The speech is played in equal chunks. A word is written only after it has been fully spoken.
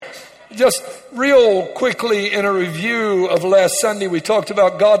Just real quickly in a review of last Sunday, we talked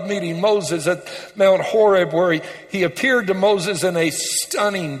about God meeting Moses at Mount Horeb, where he appeared to Moses in a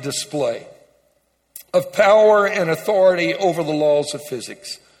stunning display of power and authority over the laws of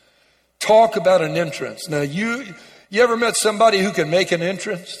physics. Talk about an entrance. Now, you ever met somebody who can make an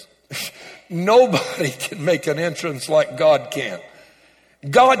entrance? Nobody can make an entrance like God can.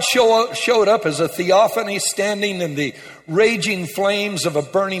 God showed up as a theophany standing in the raging flames of a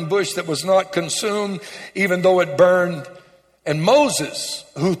burning bush that was not consumed, even though it burned. And Moses,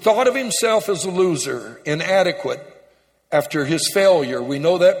 who thought of himself as a loser, inadequate after his failure, we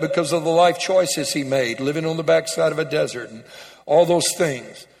know that because of the life choices he made, living on the backside of a desert and all those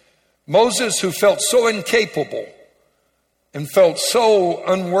things. Moses, who felt so incapable and felt so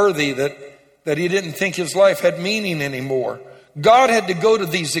unworthy that he didn't think his life had meaning anymore. God had to go to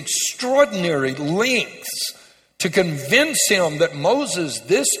these extraordinary lengths to convince him that Moses,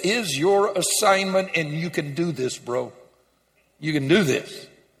 this is your assignment and you can do this, bro. You can do this.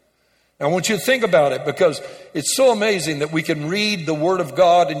 Now, I want you to think about it, because it's so amazing that we can read the Word of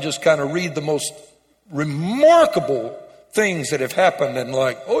God and just kind of read the most remarkable things that have happened and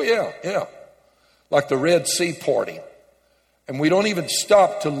like, oh yeah, like the Red Sea parting. And we don't even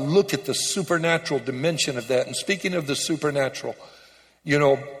stop to look at the supernatural dimension of that. And speaking of the supernatural, we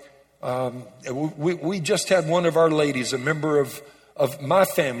just had one of our ladies, a member of my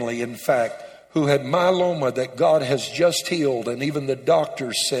family, in fact, who had myeloma that God has just healed. And even the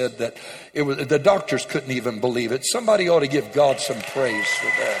doctors said that the doctors couldn't even believe it. Somebody ought to give God some praise for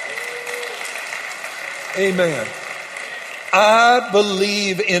that. Amen. I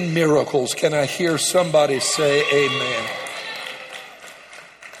believe in miracles. Can I hear somebody say amen?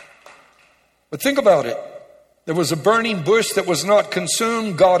 But think about it. There was a burning bush that was not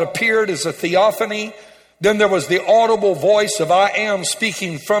consumed. God appeared as a theophany. Then there was the audible voice of I am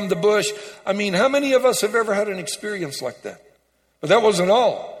speaking from the bush. I mean, how many of us have ever had an experience like that? But that wasn't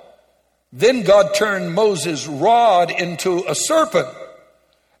all. Then God turned Moses' rod into a serpent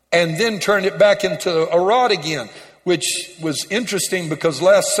and then turned it back into a rod again, which was interesting because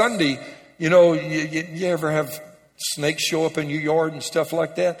last Sunday, you ever have snakes show up in your yard and stuff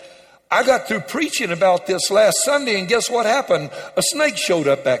like that? I got through preaching about this last Sunday, and guess what happened? A snake showed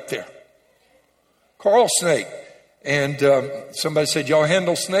up back there. Coral snake. And somebody said, y'all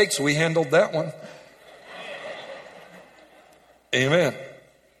handle snakes? We handled that one. Amen.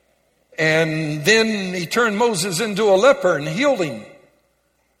 And then he turned Moses into a leper and healed him.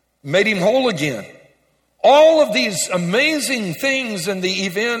 Made him whole again. All of these amazing things in the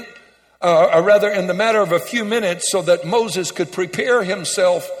event, in the matter of a few minutes, so that Moses could prepare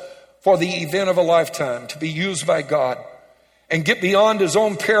himself for the event of a lifetime, to be used by God and get beyond his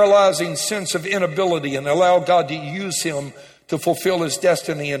own paralyzing sense of inability and allow God to use him to fulfill his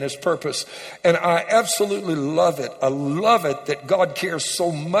destiny and his purpose. And I absolutely love it. I love it that God cares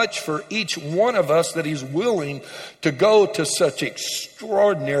so much for each one of us that he's willing to go to such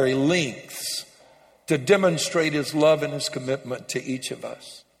extraordinary lengths to demonstrate his love and his commitment to each of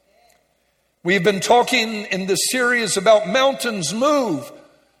us. We've been talking in this series about mountains move,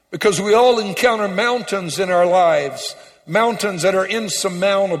 because we all encounter mountains in our lives, mountains that are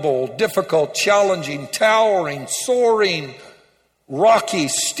insurmountable, difficult, challenging, towering, soaring, rocky,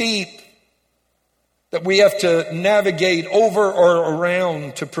 steep, that we have to navigate over or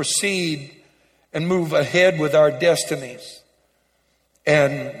around to proceed and move ahead with our destinies.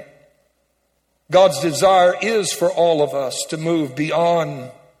 And God's desire is for all of us to move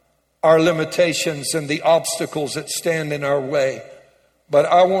beyond our limitations and the obstacles that stand in our way. But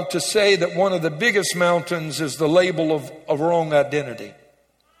I want to say that one of the biggest mountains is the label of a wrong identity.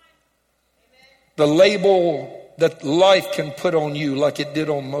 The label that life can put on you like it did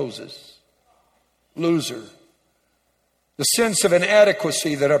on Moses. Loser. The sense of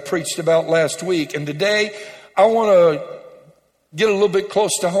inadequacy that I preached about last week. And today I want to get a little bit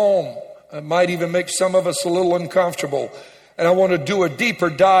close to home. It might even make some of us a little uncomfortable. And I want to do a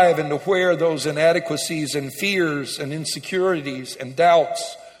deeper dive into where those inadequacies and fears and insecurities and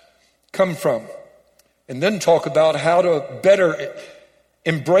doubts come from. And then talk about how to better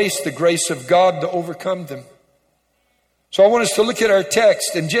embrace the grace of God to overcome them. So I want us to look at our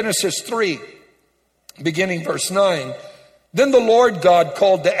text in Genesis 3, beginning verse 9. Then the Lord God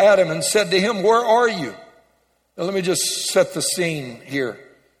called to Adam and said to him, "Where are you?" Now let me just set the scene here.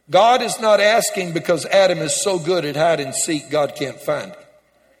 God is not asking because Adam is so good at hide and seek, God can't find him.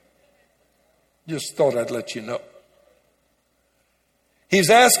 Just thought I'd let you know. He's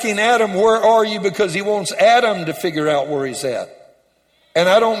asking Adam, "Where are you?" because he wants Adam to figure out where he's at. And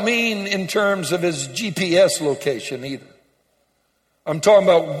I don't mean in terms of his GPS location either. I'm talking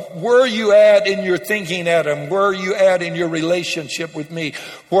about where are you at in your thinking, Adam? Where are you at in your relationship with me?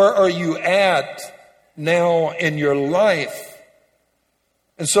 Where are you at now in your life?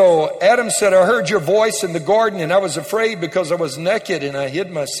 And so Adam said, I heard your voice in the garden and I was afraid because I was naked and I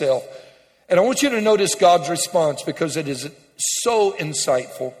hid myself. And I want you to notice God's response because it is so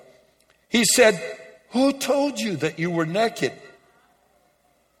insightful. He said, who told you that you were naked? It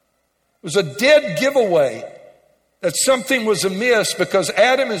was a dead giveaway that something was amiss because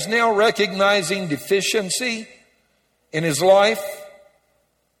Adam is now recognizing deficiency in his life.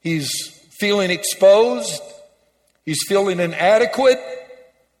 He's feeling exposed. He's feeling inadequate.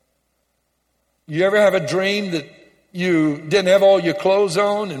 You ever have a dream that you didn't have all your clothes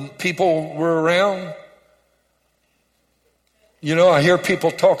on and people were around? You know, I hear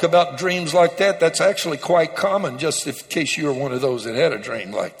people talk about dreams like that. That's actually quite common, just in case you were one of those that had a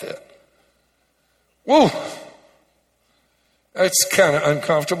dream like that. Woo! That's kind of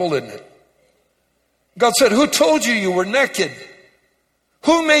uncomfortable, isn't it? God said, who told you you were naked?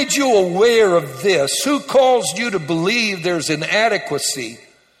 Who made you aware of this? Who caused you to believe there's inadequacy?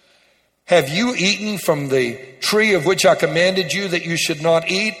 Have you eaten from the tree of which I commanded you that you should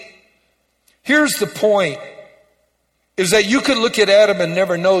not eat? Here's the point, is that you could look at Adam and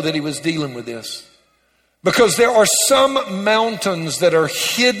never know that he was dealing with this. Because there are some mountains that are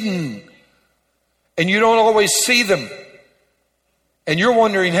hidden and you don't always see them. And you're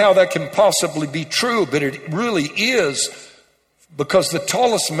wondering how that can possibly be true, but it really is, because the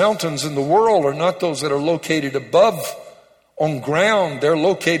tallest mountains in the world are not those that are located above on ground. They're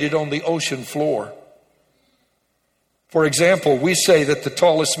located on the ocean floor. For example, we say that the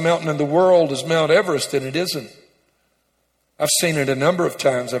tallest mountain in the world is Mount Everest, and it isn't. I've seen it a number of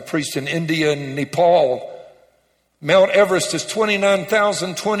times. I've preached in India and Nepal. Mount Everest is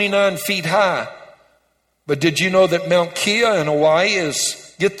 29,029 feet high. But did you know that Mount Kia in Hawaii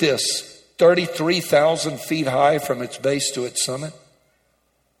is, get this, 33,000 feet high from its base to its summit?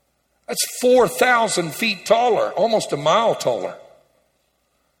 That's 4,000 feet taller, almost a mile taller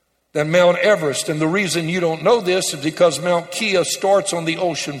than Mount Everest. And the reason you don't know this is because Mount Kia starts on the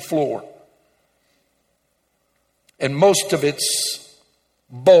ocean floor. And most of its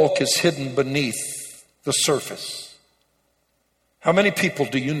bulk is hidden beneath the surface. How many people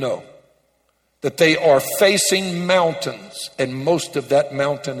do you know that they are facing mountains and most of that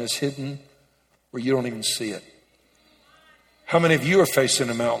mountain is hidden where you don't even see it? How many of you are facing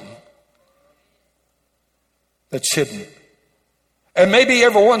a mountain that's hidden? And maybe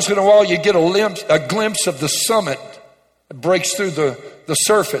every once in a while you get a glimpse of the summit that breaks through the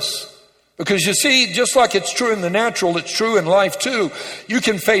surface. Because you see, just like it's true in the natural, it's true in life too. You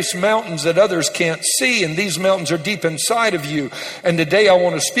can face mountains that others can't see, and these mountains are deep inside of you. And today I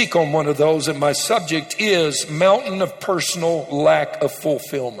want to speak on one of those, and my subject is mountain of personal lack of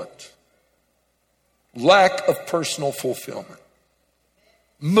fulfillment. Lack of personal fulfillment.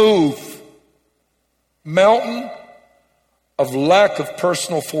 Move. Mountain of lack of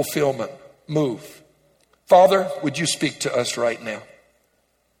personal fulfillment. Move. Father, would you speak to us right now?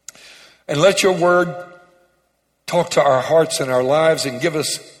 And let your word talk to our hearts and our lives and give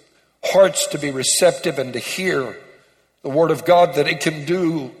us hearts to be receptive and to hear the word of God, that it can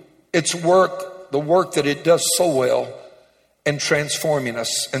do its work, the work that it does so well, in transforming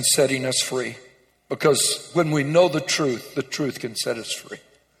us and setting us free. Because when we know the truth can set us free.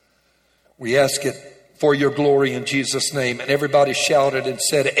 We ask it for your glory in Jesus' name. And everybody shouted and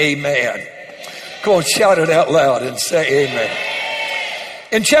said, amen. Go and shout it out loud and say amen.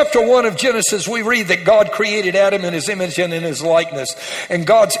 In chapter 1 of Genesis, we read that God created Adam in his image and in his likeness. And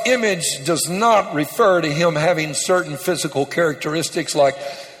God's image does not refer to him having certain physical characteristics like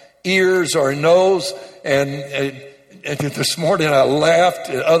ears or nose. And this morning I laughed,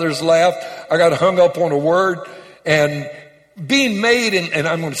 and others laughed. I got hung up on a word. And being made in, and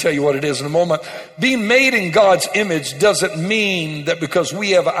I'm going to tell you what it is in a moment. Being made in God's image doesn't mean that because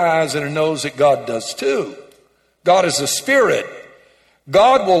we have eyes and a nose that God does too. God is a spirit.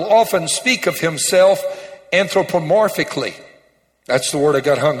 God will often speak of himself anthropomorphically. That's the word I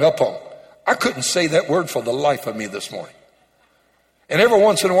got hung up on. I couldn't say that word for the life of me this morning. And every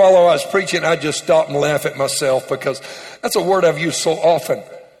once in a while while I was preaching, I just stop and laugh at myself because that's a word I've used so often.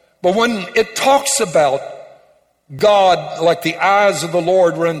 But when it talks about God, like the eyes of the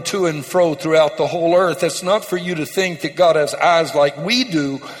Lord run to and fro throughout the whole earth, it's not for you to think that God has eyes like we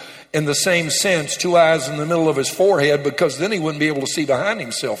do, in the same sense, two eyes in the middle of his forehead, because then he wouldn't be able to see behind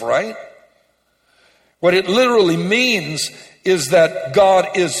himself, right? What it literally means is that God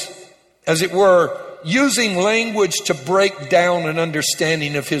is, as it were, using language to break down an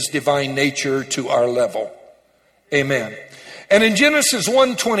understanding of his divine nature to our level. Amen. And in Genesis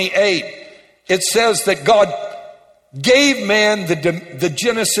 1:28, it says that God gave man the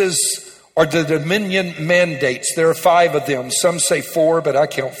Genesis or the dominion mandates. There are 5 of them. Some say 4, but I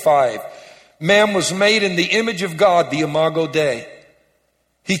count 5. Man was made in the image of God, the Imago Dei.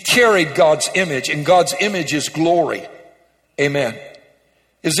 He carried God's image, and God's image is glory. Amen.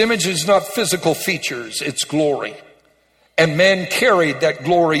 His image is not physical features, it's glory. And man carried that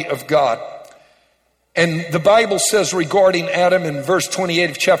glory of God. And the Bible says regarding Adam in verse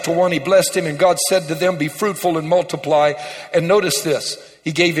 28 of chapter 1, he blessed him and God said to them, be fruitful and multiply. And notice this,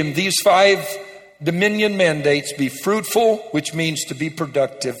 he gave him these 5 dominion mandates: be fruitful, which means to be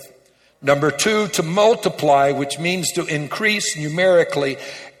productive. Number 2, to multiply, which means to increase numerically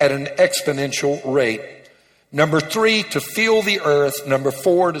at an exponential rate. Number 3, to fill the earth. Number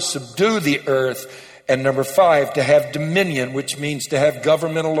 4, to subdue the earth. And number 5, to have dominion, which means to have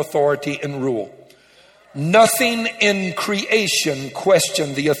governmental authority and rule. Nothing in creation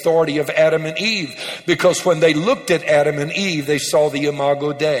questioned the authority of Adam and Eve, because when they looked at Adam and Eve, they saw the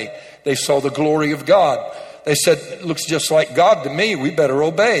Imago Dei. They saw the glory of God. They said, it looks just like God to me. We better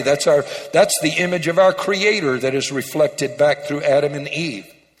obey. That's the image of our Creator that is reflected back through Adam and Eve.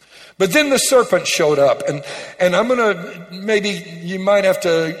 But then the serpent showed up, and I'm going to, maybe you might have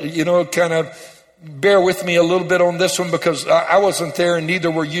to, kind of bear with me a little bit on this one, because I wasn't there and neither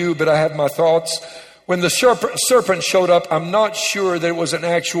were you, but I have my thoughts. When the serpent showed up, I'm not sure that it was an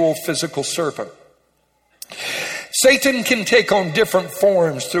actual physical serpent. Satan can take on different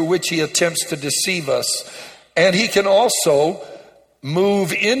forms through which he attempts to deceive us. And he can also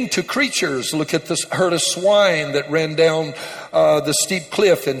move into creatures. Look at this herd of swine that ran down the steep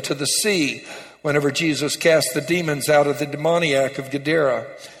cliff into the sea whenever Jesus cast the demons out of the demoniac of Gadara.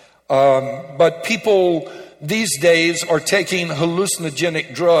 But people these days are taking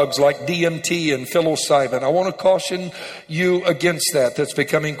hallucinogenic drugs like DMT and psilocybin. I want to caution you against that. That's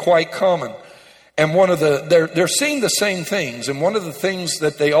becoming quite common. And they're seeing the same things. And one of the things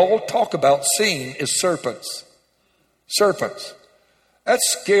that they all talk about seeing is serpents. Serpents. That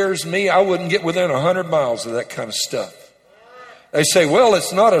scares me. I wouldn't get within 100 miles of that kind of stuff. They say, well,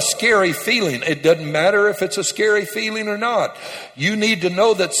 it's not a scary feeling. It doesn't matter if it's a scary feeling or not. You need to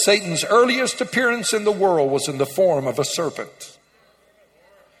know that Satan's earliest appearance in the world was in the form of a serpent.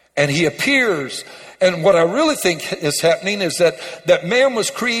 And he appears. And what I really think is happening is that man was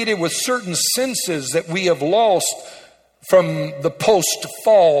created with certain senses that we have lost from the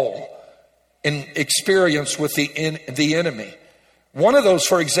post-fall in experience with the enemy. One of those,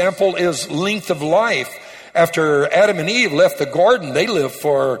 for example, is length of life. After Adam and Eve left the garden, they lived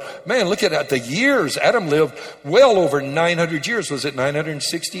for, look at the years. Adam lived well over 900 years. Was it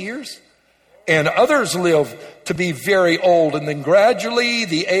 960 years? And others lived to be very old. And then gradually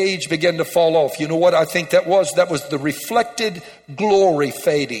the age began to fall off. You know what I think that was? That was the reflected glory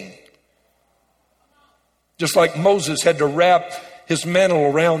fading. Just like Moses had to wrap his mantle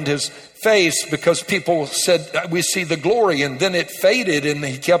around his face because people said, we see the glory, and then it faded and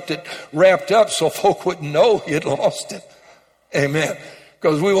he kept it wrapped up so folk wouldn't know he had lost it. Amen.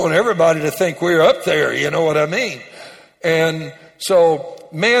 Because we want everybody to think we're up there, you know what I mean? And so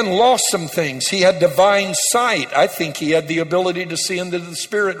man lost some things. He had divine sight. I think he had the ability to see into the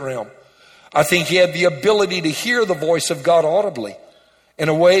spirit realm. I think he had the ability to hear the voice of God audibly in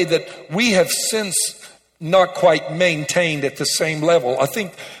a way that we have since not quite maintained at the same level. I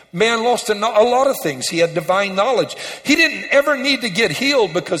think man lost a lot of things. He had divine knowledge. He didn't ever need to get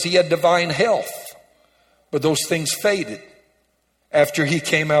healed because he had divine health. But those things faded after he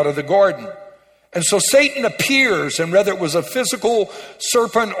came out of the garden. And so Satan appears, and whether it was a physical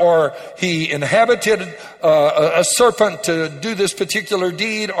serpent or he inhabited a serpent to do this particular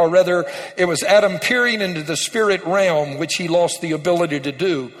deed, or whether it was Adam peering into the spirit realm, which he lost the ability to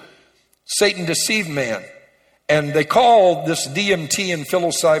do, Satan deceived man. And they call this DMT and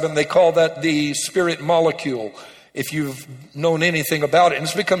psilocybin, they call that the spirit molecule. If you've known anything about it, and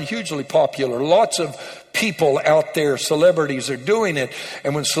it's become hugely popular. Lots of people out there, celebrities, are doing it.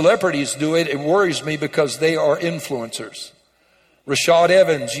 And when celebrities do it, it worries me because they are influencers. Rashad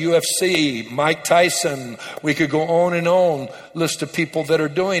Evans, UFC, Mike Tyson, we could go on and on, list of people that are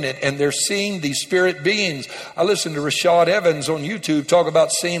doing it. And they're seeing these spirit beings. I listened to Rashad Evans on YouTube talk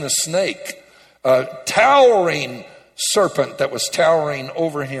about seeing a snake, a towering serpent that was towering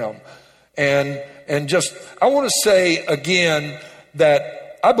over him. And just, I want to say again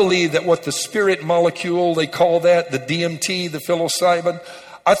that I believe that what the spirit molecule, they call that, the DMT, the psilocybin,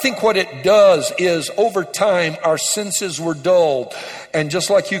 I think what it does is over time our senses were dulled. And just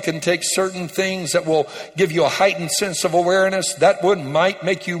like you can take certain things that will give you a heightened sense of awareness, that one might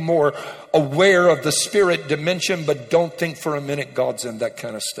make you more aware of the spirit dimension, but don't think for a minute God's in that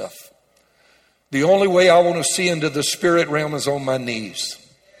kind of stuff. The only way I want to see into the spirit realm is on my knees.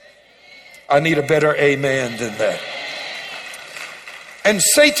 I need a better amen than that. And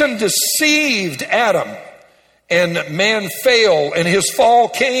Satan deceived Adam, and man fell, and his fall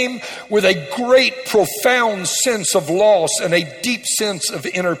came with a great, profound sense of loss and a deep sense of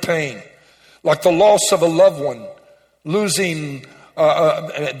inner pain, like the loss of a loved one, losing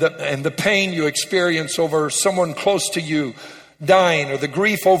and the pain you experience over someone close to you dying, or the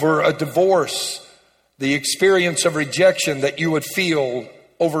grief over a divorce, the experience of rejection that you would feel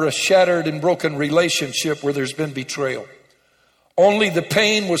over a shattered and broken relationship where there's been betrayal. Only the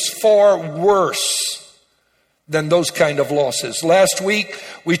pain was far worse than those kind of losses. Last week,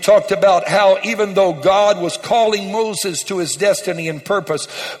 we talked about how even though God was calling Moses to his destiny and purpose,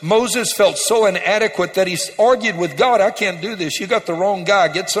 Moses felt so inadequate that he argued with God, I can't do this. You got the wrong guy.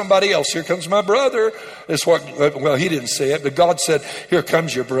 Get somebody else. Here comes my brother. That's what, well, he didn't say it, but God said, here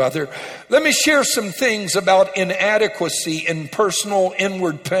comes your brother. Let me share some things about inadequacy and personal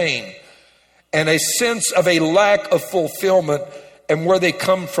inward pain and a sense of a lack of fulfillment and where they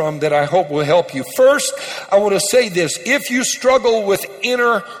come from that I hope will help you. First, I want to say this. If you struggle with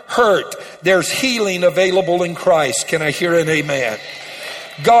inner hurt, there's healing available in Christ. Can I hear an amen?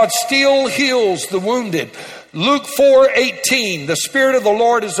 God still heals the wounded. Luke 4:18, the Spirit of the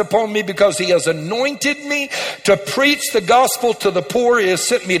Lord is upon me because he has anointed me to preach the gospel to the poor. He has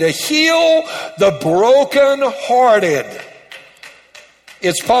sent me to heal the brokenhearted.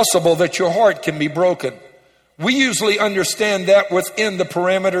 It's possible that your heart can be broken. We usually understand that within the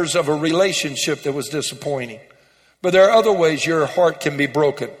parameters of a relationship that was disappointing. But there are other ways your heart can be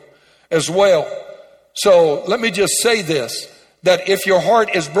broken as well. So let me just say this, that if your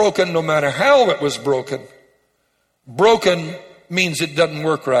heart is broken, no matter how it was broken, broken means it doesn't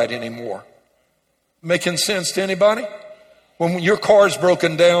work right anymore. Making sense to anybody? When your car's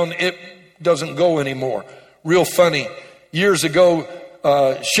broken down, it doesn't go anymore. Real funny. Years ago,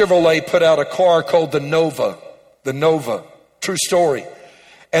 Chevrolet put out a car called the Nova. The Nova. True story.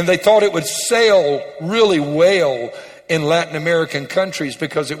 And they thought it would sail really well in Latin American countries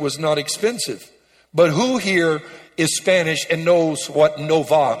because it was not expensive. But who here is Spanish and knows what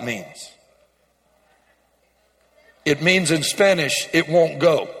Nova means? It means in Spanish, it won't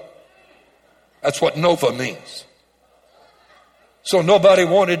go. That's what Nova means. So nobody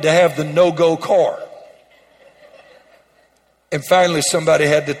wanted to have the no-go car. And finally somebody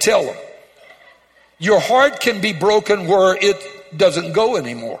had to tell them. Your heart can be broken where it doesn't go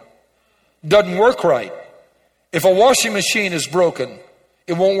anymore. Doesn't work right. If a washing machine is broken,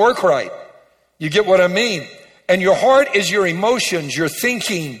 it won't work right. You get what I mean? And your heart is your emotions, your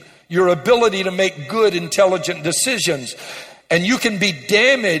thinking, your ability to make good, intelligent decisions. And you can be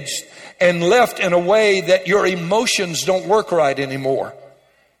damaged and left in a way that your emotions don't work right anymore.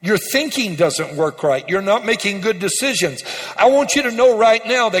 Your thinking doesn't work right. You're not making good decisions. I want you to know right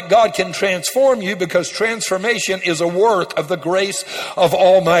now that God can transform you because transformation is a work of the grace of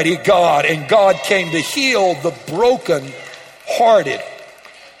Almighty God. And God came to heal the broken-hearted.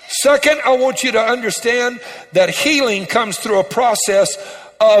 Second, I want you to understand that healing comes through a process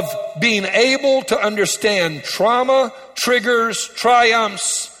of being able to understand trauma, triggers,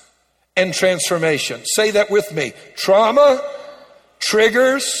 triumphs, and transformation. Say that with me. Trauma,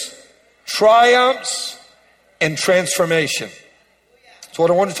 triggers, triumphs, and transformation. That's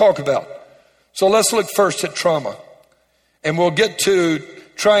what I want to talk about. So let's look first at trauma. And we'll get to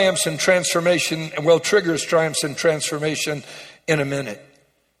triumphs and transformation, and well, triggers, triumphs, and transformation in a minute.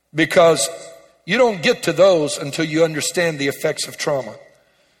 Because you don't get to those until you understand the effects of trauma.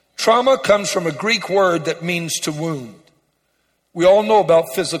 Trauma comes from a Greek word that means to wound. We all know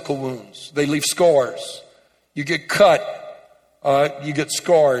about physical wounds. They leave scars. You get cut. You get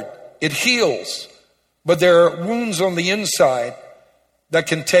scarred. It heals. But there are wounds on the inside that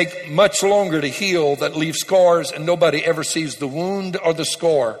can take much longer to heal, that leave scars, and nobody ever sees the wound or the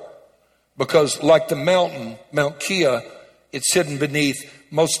scar. Because like the mountain, Mount Kia, it's hidden beneath,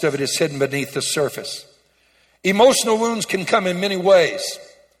 most of it is hidden beneath the surface. Emotional wounds can come in many ways.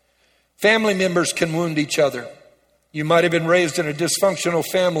 Family members can wound each other. You might have been raised in a dysfunctional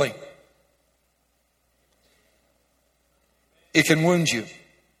family. It can wound you.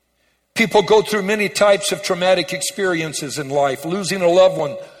 People go through many types of traumatic experiences in life. Losing a loved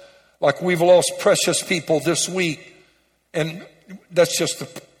one, like we've lost precious people this week. And that's just,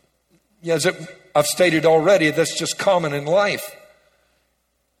 as I've stated already, that's just common in life.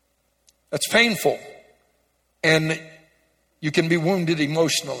 That's painful. And you can be wounded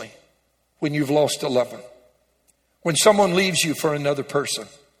emotionally when you've lost a loved one. When someone leaves you for another person.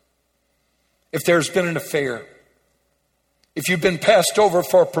 if there's been an affair, if you've been passed over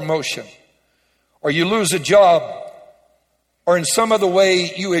for a promotion, or you lose a job, or in some other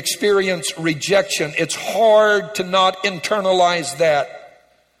way you experience rejection, it's hard to not internalize that.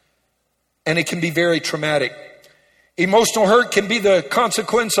 And it can be very traumatic. Emotional hurt can be the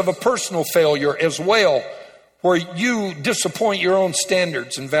consequence of a personal failure as well, where you disappoint your own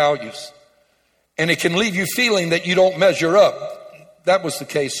standards and values. And it can leave you feeling that you don't measure up. That was the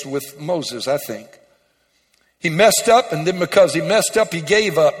case with Moses, I think. He messed up, and then because he messed up, he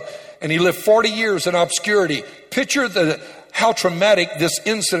gave up. And he lived 40 years in obscurity. Picture how traumatic this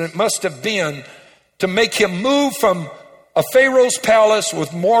incident must have been to make him move from a Pharaoh's palace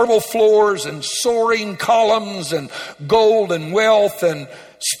with marble floors and soaring columns and gold and wealth and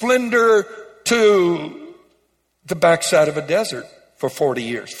splendor to the backside of a desert for 40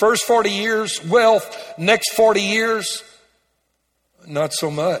 years. First 40 years, wealth. Next 40 years, not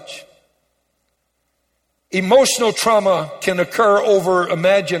so much. Emotional trauma can occur over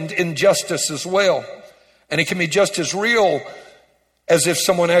imagined injustice as well. And it can be just as real as if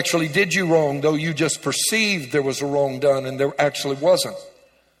someone actually did you wrong, though you just perceived there was a wrong done and there actually wasn't.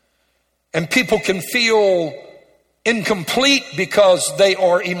 And people can feel incomplete because they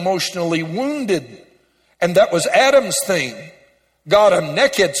are emotionally wounded. And that was Adam's thing. God, I'm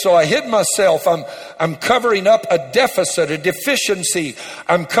naked, so I hid myself. I'm covering up a deficit, a deficiency.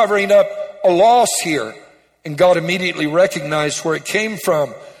 I'm covering up a loss here. And God immediately recognized where it came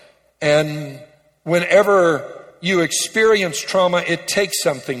from. And whenever you experience trauma, it takes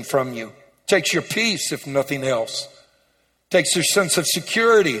something from you. It takes your peace, if nothing else. It takes your sense of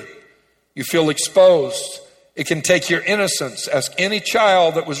security. You feel exposed. It can take your innocence. Ask any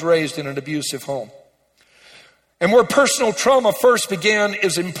child that was raised in an abusive home. And where personal trauma first began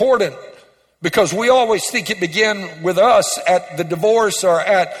is important, because we always think it began with us at the divorce or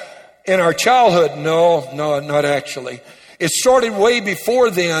in our childhood. No, not actually. It started way before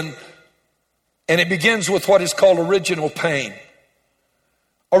then, and it begins with what is called original pain.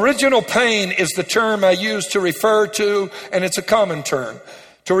 Original pain is the term I use to refer to, and it's a common term,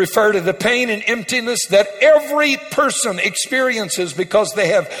 to refer to the pain and emptiness that every person experiences because they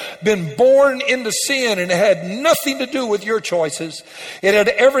have been born into sin, and it had nothing to do with your choices. It had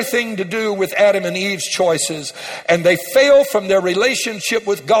everything to do with Adam and Eve's choices, and they failed from their relationship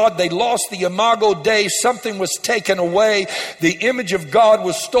with God. They lost the imago Dei. Something was taken away. The image of God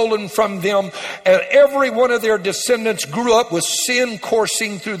was stolen from them, and every one of their descendants grew up with sin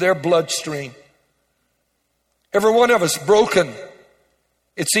coursing through their bloodstream. Every one of us broken.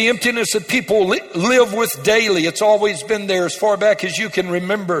 It's the emptiness that people live with daily. It's always been there as far back as you can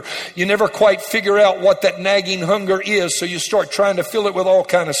remember. You never quite figure out what that nagging hunger is, so you start trying to fill it with all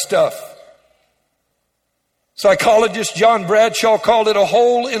kind of stuff. Psychologist John Bradshaw called it a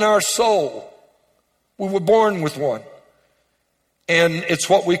hole in our soul. We were born with one. And it's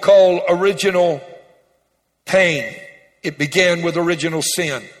what we call original pain. It began with original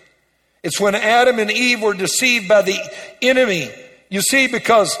sin. It's when Adam and Eve were deceived by the enemy. You see,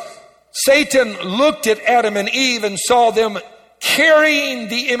 because Satan looked at Adam and Eve and saw them carrying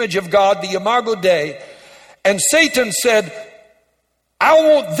the image of God, the imago Dei, and Satan said, I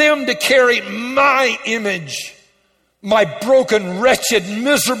want them to carry my image, my broken, wretched,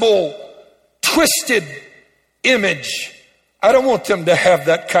 miserable, twisted image. I don't want them to have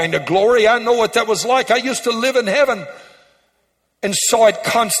that kind of glory. I know what that was like. I used to live in heaven and saw it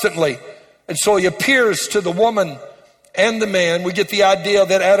constantly. And so he appears to the woman and the man. We get the idea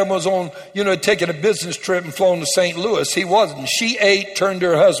that Adam was on, taking a business trip and flown to St. Louis. He wasn't. She ate, turned to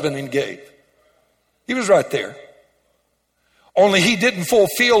her husband and gave. He was right there. Only he didn't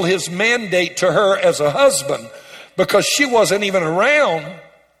fulfill his mandate to her as a husband, because she wasn't even around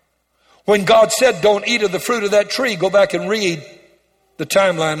when God said, don't eat of the fruit of that tree. Go back and read the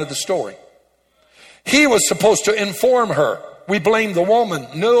timeline of the story. He was supposed to inform her. We blame the woman.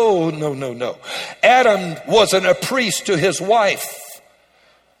 No. Adam wasn't a priest to his wife.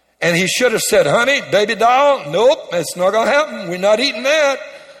 And he should have said, honey, baby doll, nope, that's not going to happen. We're not eating that.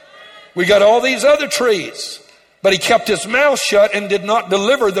 We got all these other trees. But he kept his mouth shut and did not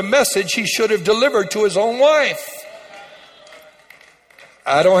deliver the message he should have delivered to his own wife.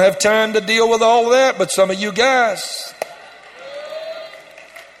 I don't have time to deal with all that, but some of you guys.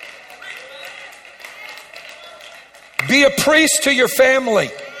 Be a priest to your family.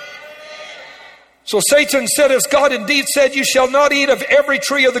 So Satan said, as God indeed said, you shall not eat of every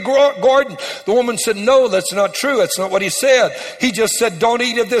tree of the garden. The woman said, no, that's not true. That's not what he said. He just said, don't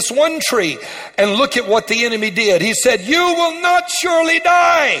eat of this one tree. And look at what the enemy did. He said, you will not surely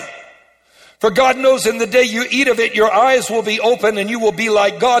die. For God knows in the day you eat of it, your eyes will be open and you will be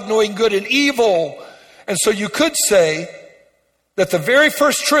like God, knowing good and evil. And so you could say that the very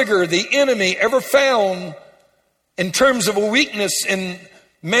first trigger the enemy ever found in terms of a weakness in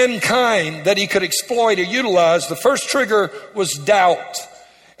mankind that he could exploit or utilize, the first trigger was doubt.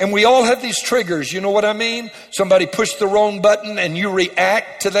 And we all have these triggers, you know what I mean? Somebody pushed the wrong button and you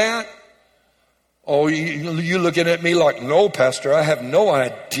react to that. Oh, you looking at me like, no, Pastor, I have no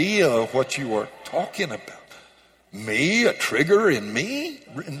idea what you are talking about. Me, a trigger in me?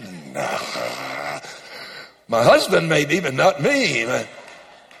 Nah. My husband maybe, but not me.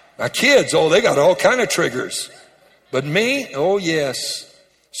 My kids, oh, they got all kind of triggers. But me, oh yes.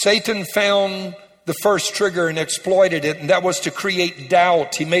 Satan found the first trigger and exploited it, and that was to create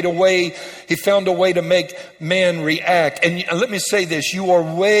doubt. He found a way to make man react. And let me say this, you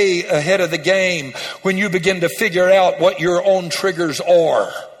are way ahead of the game when you begin to figure out what your own triggers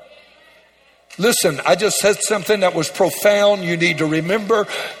are. Listen, I just said something that was profound. You need to remember,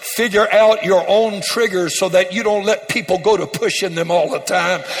 figure out your own triggers so that you don't let people go to pushing them all the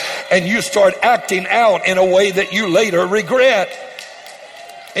time and you start acting out in a way that you later regret.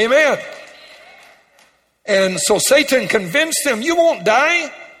 Amen. And so Satan convinced him, you won't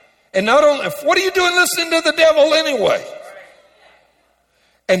die. And not only, what are you doing listening to the devil anyway?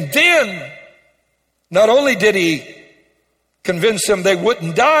 And then, not only did he convince them they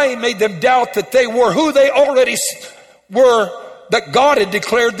wouldn't die, he made them doubt that they were who they already were, that God had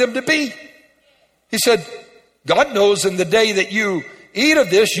declared them to be. He said, God knows in the day that you eat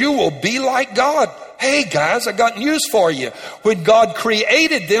of this, you will be like God. Hey guys, I got news for you. When God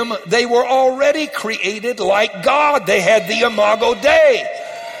created them, they were already created like God. They had the Imago Dei.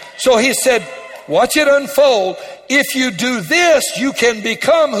 So he said, watch it unfold. If you do this, you can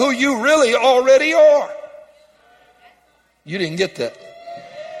become who you really already are. You didn't get that.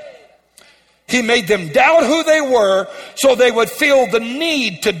 He made them doubt who they were so they would feel the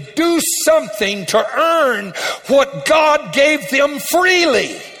need to do something to earn what God gave them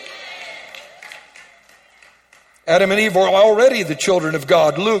freely. Adam and Eve were already the children of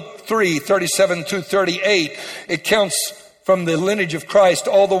God. Luke 3:37-38. It counts from the lineage of Christ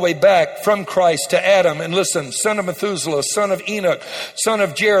all the way back from Christ to Adam. And listen, son of Methuselah, son of Enoch, son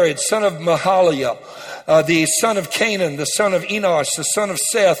of Jared, son of Mahaliah, the son of Canaan, the son of Enosh, the son of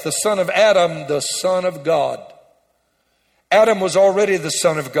Seth, the son of Adam, the son of God. Adam was already the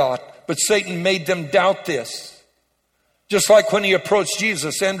son of God, but Satan made them doubt this. Just like when he approached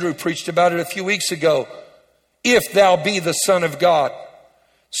Jesus, Andrew preached about it a few weeks ago. If thou be the Son of God.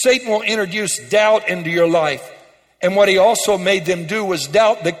 Satan will introduce doubt into your life. And what he also made them do was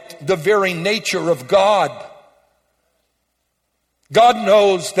doubt the very nature of God. God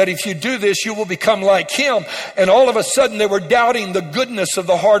knows that if you do this, you will become like him. And all of a sudden they were doubting the goodness of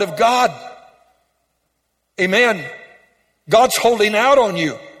the heart of God. Amen. God's holding out on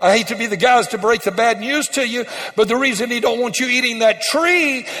you. I hate to be the guys to break the bad news to you, but the reason he don't want you eating that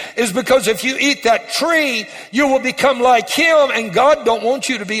tree is because if you eat that tree, you will become like him, and God don't want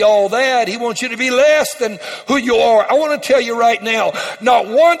you to be all that. He wants you to be less than who you are. I want to tell you right now, not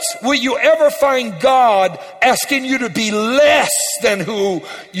once will you ever find God asking you to be less than who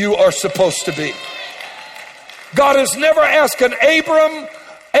you are supposed to be. God has never asked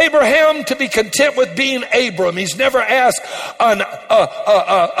Abraham to be content with being Abram. He's never asked an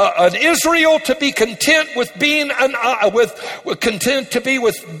Israel to be content with being a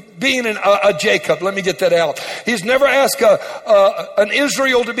Jacob. Let me get that out. He's never asked an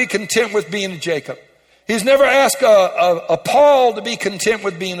Israel to be content with being a Jacob. He's never asked a Paul to be content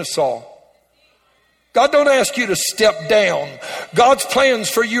with being a Saul. God don't ask you to step down. God's plans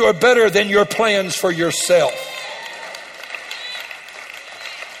for you are better than your plans for yourself.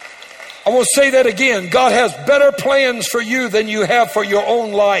 I will say that again. God has better plans for you than you have for your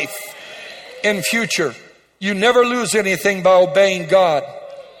own life in future. You never lose anything by obeying God.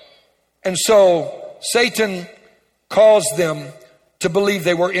 And so Satan caused them to believe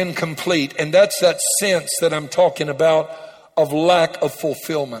they were incomplete. And that's that sense that I'm talking about of lack of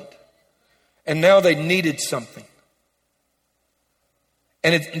fulfillment. And now they needed something.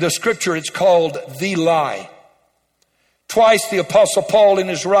 And in the scripture, it's called the lie. Twice the Apostle Paul in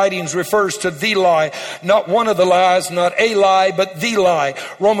his writings refers to the lie. Not one of the lies, not a lie, but the lie.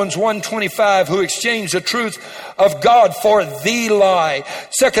 Romans 1:25, who exchanged the truth of God for the lie.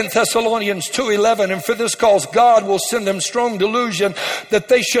 2 Thessalonians 2:11, and for this cause God will send them strong delusion that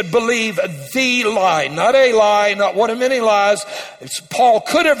they should believe the lie. Not a lie, not one of many lies. Paul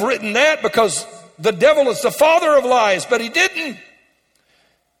could have written that because the devil is the father of lies, but he didn't.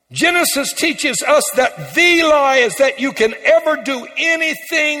 Genesis teaches us that the lie is that you can ever do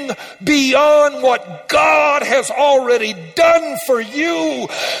anything beyond what God has already done for you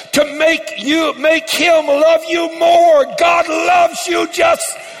to make Him love you more. God loves you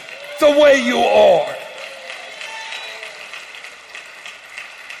just the way you are.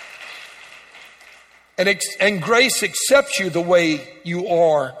 And grace accepts you the way you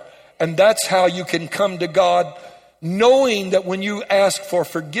are. And that's how you can come to God, knowing that when you ask for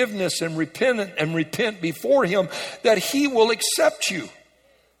forgiveness and repent before Him, that He will accept you.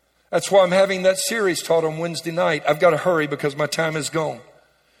 That's why I'm having that series taught on Wednesday night. I've got to hurry because my time is gone.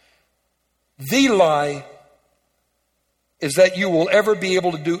 The lie is that you will ever be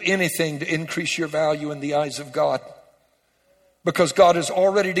able to do anything to increase your value in the eyes of God, because God has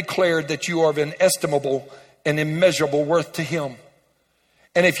already declared that you are of inestimable and immeasurable worth to Him.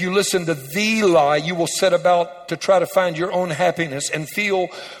 And if you listen to the lie, you will set about to try to find your own happiness and feel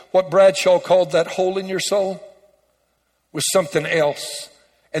what Bradshaw called that hole in your soul with something else.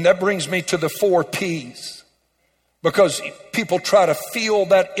 And that brings me to the 4 P's. Because people try to feel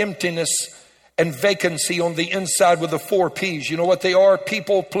that emptiness and vacancy on the inside with the 4 P's. You know what they are?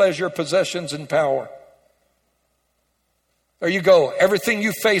 People, pleasure, possessions, and power. There you go. Everything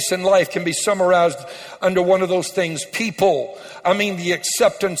you face in life can be summarized under one of those things. People, the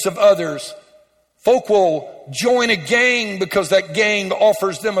acceptance of others. Folk will join a gang because that gang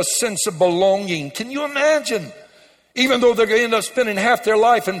offers them a sense of belonging. Can you imagine? Even though they're going to end up spending half their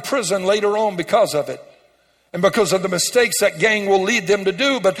life in prison later on because of it. And because of the mistakes that gang will lead them to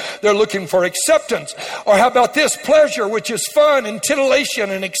do, but they're looking for acceptance. Or how about this? Pleasure, which is fun and titillation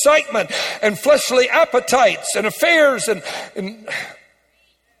and excitement and fleshly appetites and affairs and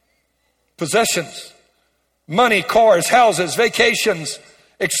possessions. Money, cars, houses, vacations,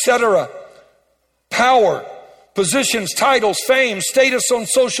 etc. Power, positions, titles, fame, status on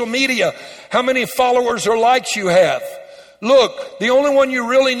social media. How many followers or likes you have. Look, the only one you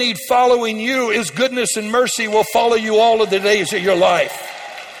really need following you is goodness and mercy will follow you all of the days of your life.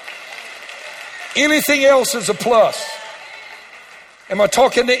 Anything else is a plus. Am I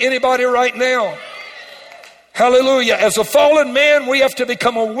talking to anybody right now? Hallelujah. As a fallen man, we have to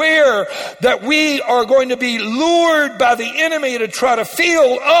become aware that we are going to be lured by the enemy to try to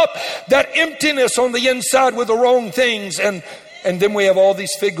fill up that emptiness on the inside with the wrong things. And then we have all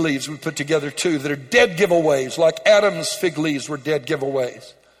these fig leaves we put together too that are dead giveaways, like Adam's fig leaves were dead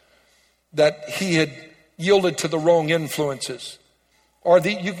giveaways. That he had yielded to the wrong influences. Or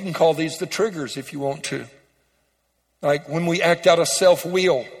you can call these the triggers if you want to. Like when we act out of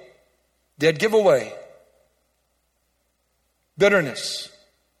self-will, dead giveaway. Bitterness.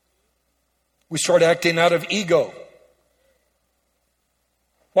 We start acting out of ego.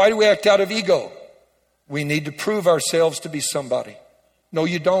 Why do we act out of ego? We need to prove ourselves to be somebody. No,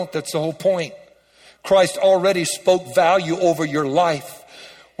 you don't. That's the whole point. Christ already spoke value over your life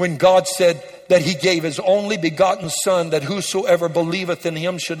when God said that He gave His only begotten Son, that whosoever believeth in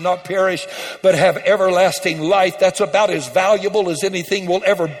Him should not perish, but have everlasting life. That's about as valuable as anything will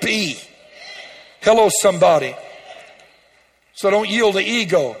ever be. Hello, somebody. So don't yield to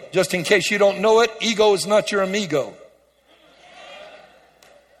ego. Just in case you don't know it, ego is not your amigo.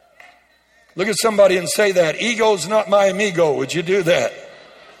 Look at somebody and say that. Ego's not my amigo. Would you do that?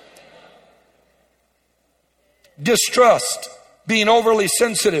 Distrust, being overly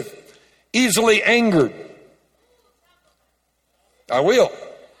sensitive, easily angered. I will.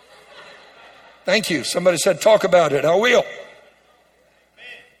 Thank you. Somebody said, talk about it. I will.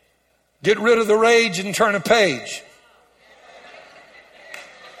 Get rid of the rage and turn a page.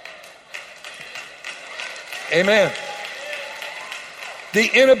 Amen. The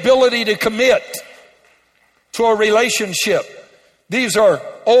inability to commit to a relationship. These are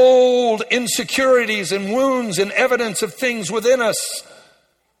old insecurities and wounds and evidence of things within us.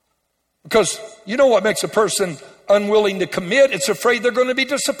 Because you know what makes a person unwilling to commit? It's afraid they're going to be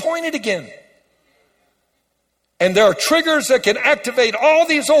disappointed again. And there are triggers that can activate all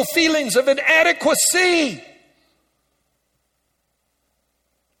these old feelings of inadequacy.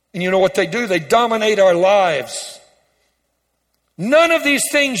 And you know what they do? They dominate our lives. None of these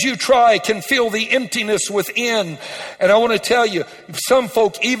things you try can fill the emptiness within. And I want to tell you, some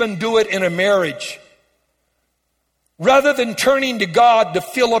folk even do it in a marriage. Rather than turning to God to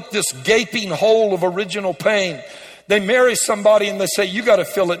fill up this gaping hole of original pain, they marry somebody and they say, you got to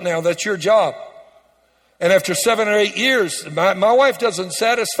fill it now. That's your job. And after 7 or 8 years, my wife doesn't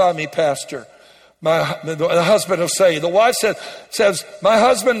satisfy me, Pastor. The husband will say, the wife says, my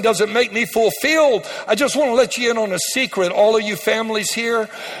husband doesn't make me fulfilled. I just want to let you in on a secret, all of you families here,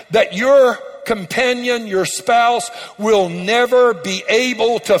 that your companion, your spouse, will never be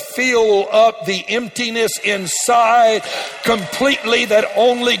able to fill up the emptiness inside completely that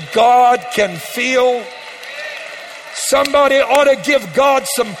only God can fill. Somebody ought to give God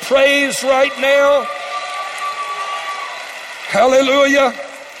some praise right now. Hallelujah.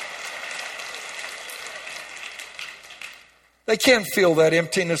 They can't feel that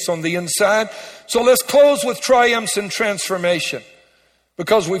emptiness on the inside. So let's close with triumphs and transformation,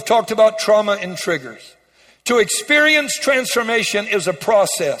 because we've talked about trauma and triggers. To experience transformation is a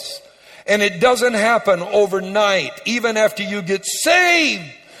process, and it doesn't happen overnight. Even after you get saved,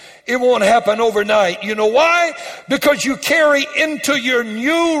 it won't happen overnight. You know why? Because you carry into your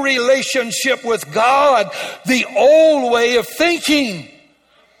new relationship with God the old way of thinking.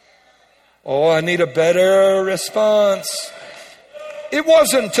 Oh, I need a better response. It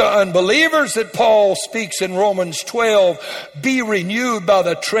wasn't to unbelievers that Paul speaks in Romans 12, be renewed by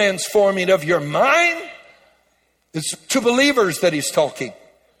the transforming of your mind. It's to believers that he's talking.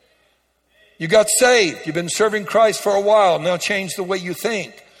 You got saved. You've been serving Christ for a while. Now change the way you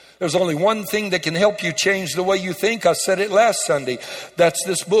think. There's only one thing that can help you change the way you think. I said it last Sunday. That's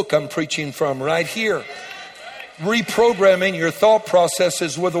this book I'm preaching from right here. Reprogramming your thought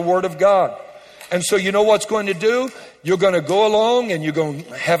processes with the Word of God. And so you know what's going to do? You're going to go along and you're going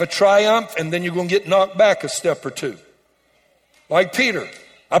to have a triumph, and then you're going to get knocked back a step or two. Like Peter.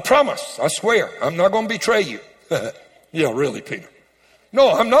 I promise, I swear, I'm not going to betray you. Yeah, really, Peter.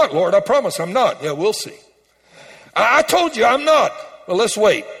 No, I'm not, Lord. I promise I'm not. Yeah, we'll see. I told you I'm not. Well, let's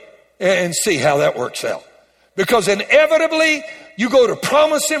wait and see how that works out. Because inevitably, you go to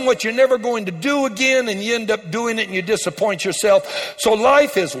promise him what you're never going to do again, and you end up doing it and you disappoint yourself. So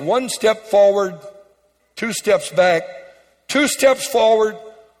life is one step forward, 2 steps back, 2 steps forward,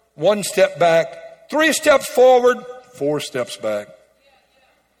 1 step back, 3 steps forward, 4 steps back.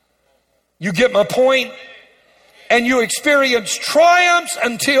 You get my point? And you experience triumphs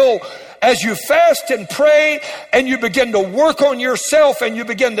until, as you fast and pray and you begin to work on yourself and you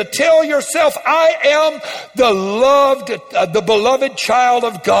begin to tell yourself, I am the beloved child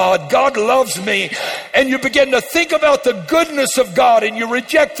of God. God loves me. And you begin to think about the goodness of God, and you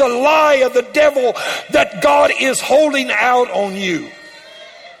reject the lie of the devil that God is holding out on you.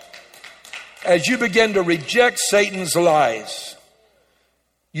 As you begin to reject Satan's lies,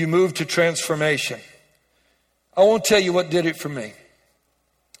 you move to transformation. I won't tell you what did it for me.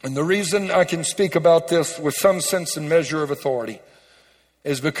 And the reason I can speak about this with some sense and measure of authority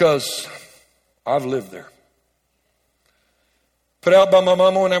is because I've lived there. Put out by my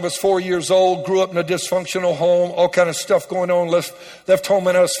mama when I was 4 years old, grew up in a dysfunctional home, all kind of stuff going on, left home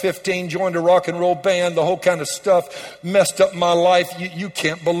when I was 15, joined a rock and roll band, the whole kind of stuff messed up my life. You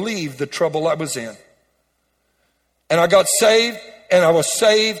can't believe the trouble I was in. And I got saved. And I was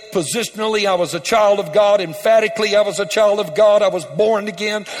saved positionally. I was a child of God. Emphatically, I was a child of God. I was born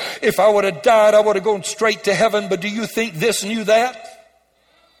again. If I would have died, I would have gone straight to heaven. But do you think this knew that?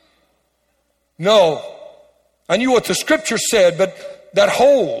 No. I knew what the scripture said, but that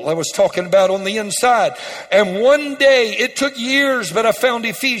hole I was talking about on the inside. And one day, it took years, but I found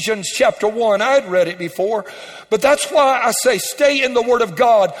Ephesians chapter 1. I'd read it before. But that's why I say stay in the Word of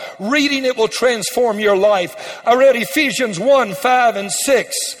God. Reading it will transform your life. I read Ephesians 1, 5, and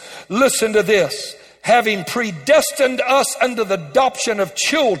 6. Listen to this. Having predestined us unto the adoption of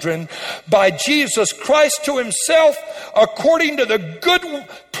children by Jesus Christ to himself, according to the good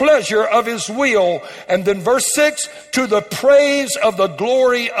pleasure of his will. And then verse 6, to the praise of the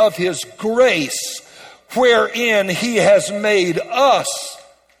glory of his grace, wherein he has made us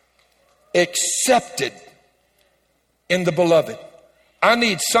accepted in the beloved. I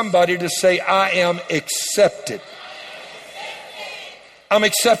need somebody to say, I am accepted. I'm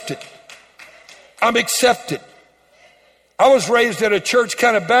accepted. I'm accepted. I was raised in a church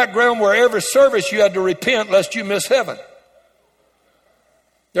kind of background where every service you had to repent lest you miss heaven.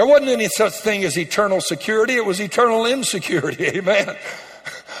 There wasn't any such thing as eternal security. It was eternal insecurity. Amen.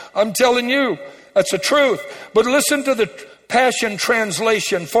 I'm telling you, that's the truth. But listen to the Passion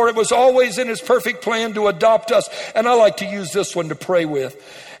Translation. For it was always in his perfect plan to adopt us. And I like to use this one to pray with.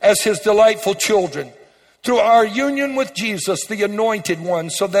 As his delightful children. Through our union with Jesus, the Anointed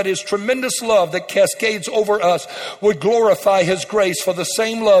One, so that his tremendous love that cascades over us would glorify his grace for the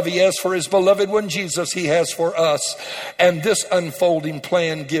same love he has for his beloved one, Jesus, he has for us. And this unfolding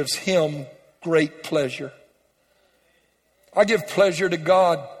plan gives him great pleasure. I give pleasure to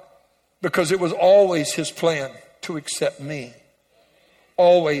God because it was always his plan to accept me.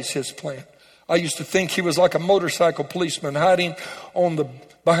 Always his plan. I used to think he was like a motorcycle policeman hiding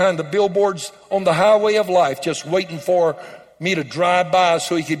behind the billboards on the highway of life, just waiting for me to drive by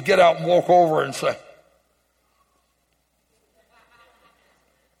so he could get out and walk over and say,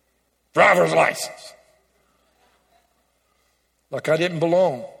 driver's license. Like I didn't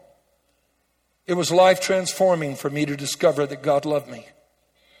belong. It was life transforming for me to discover that God loved me.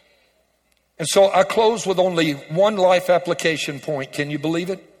 And so I close with only one life application point. Can you believe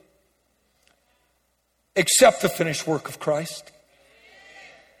it? Accept the finished work of Christ.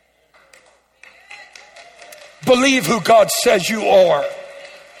 Believe who God says you are.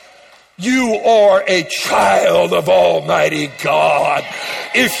 You are a child of Almighty God.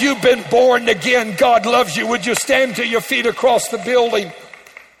 If you've been born again, God loves you. Would you stand to your feet across the building?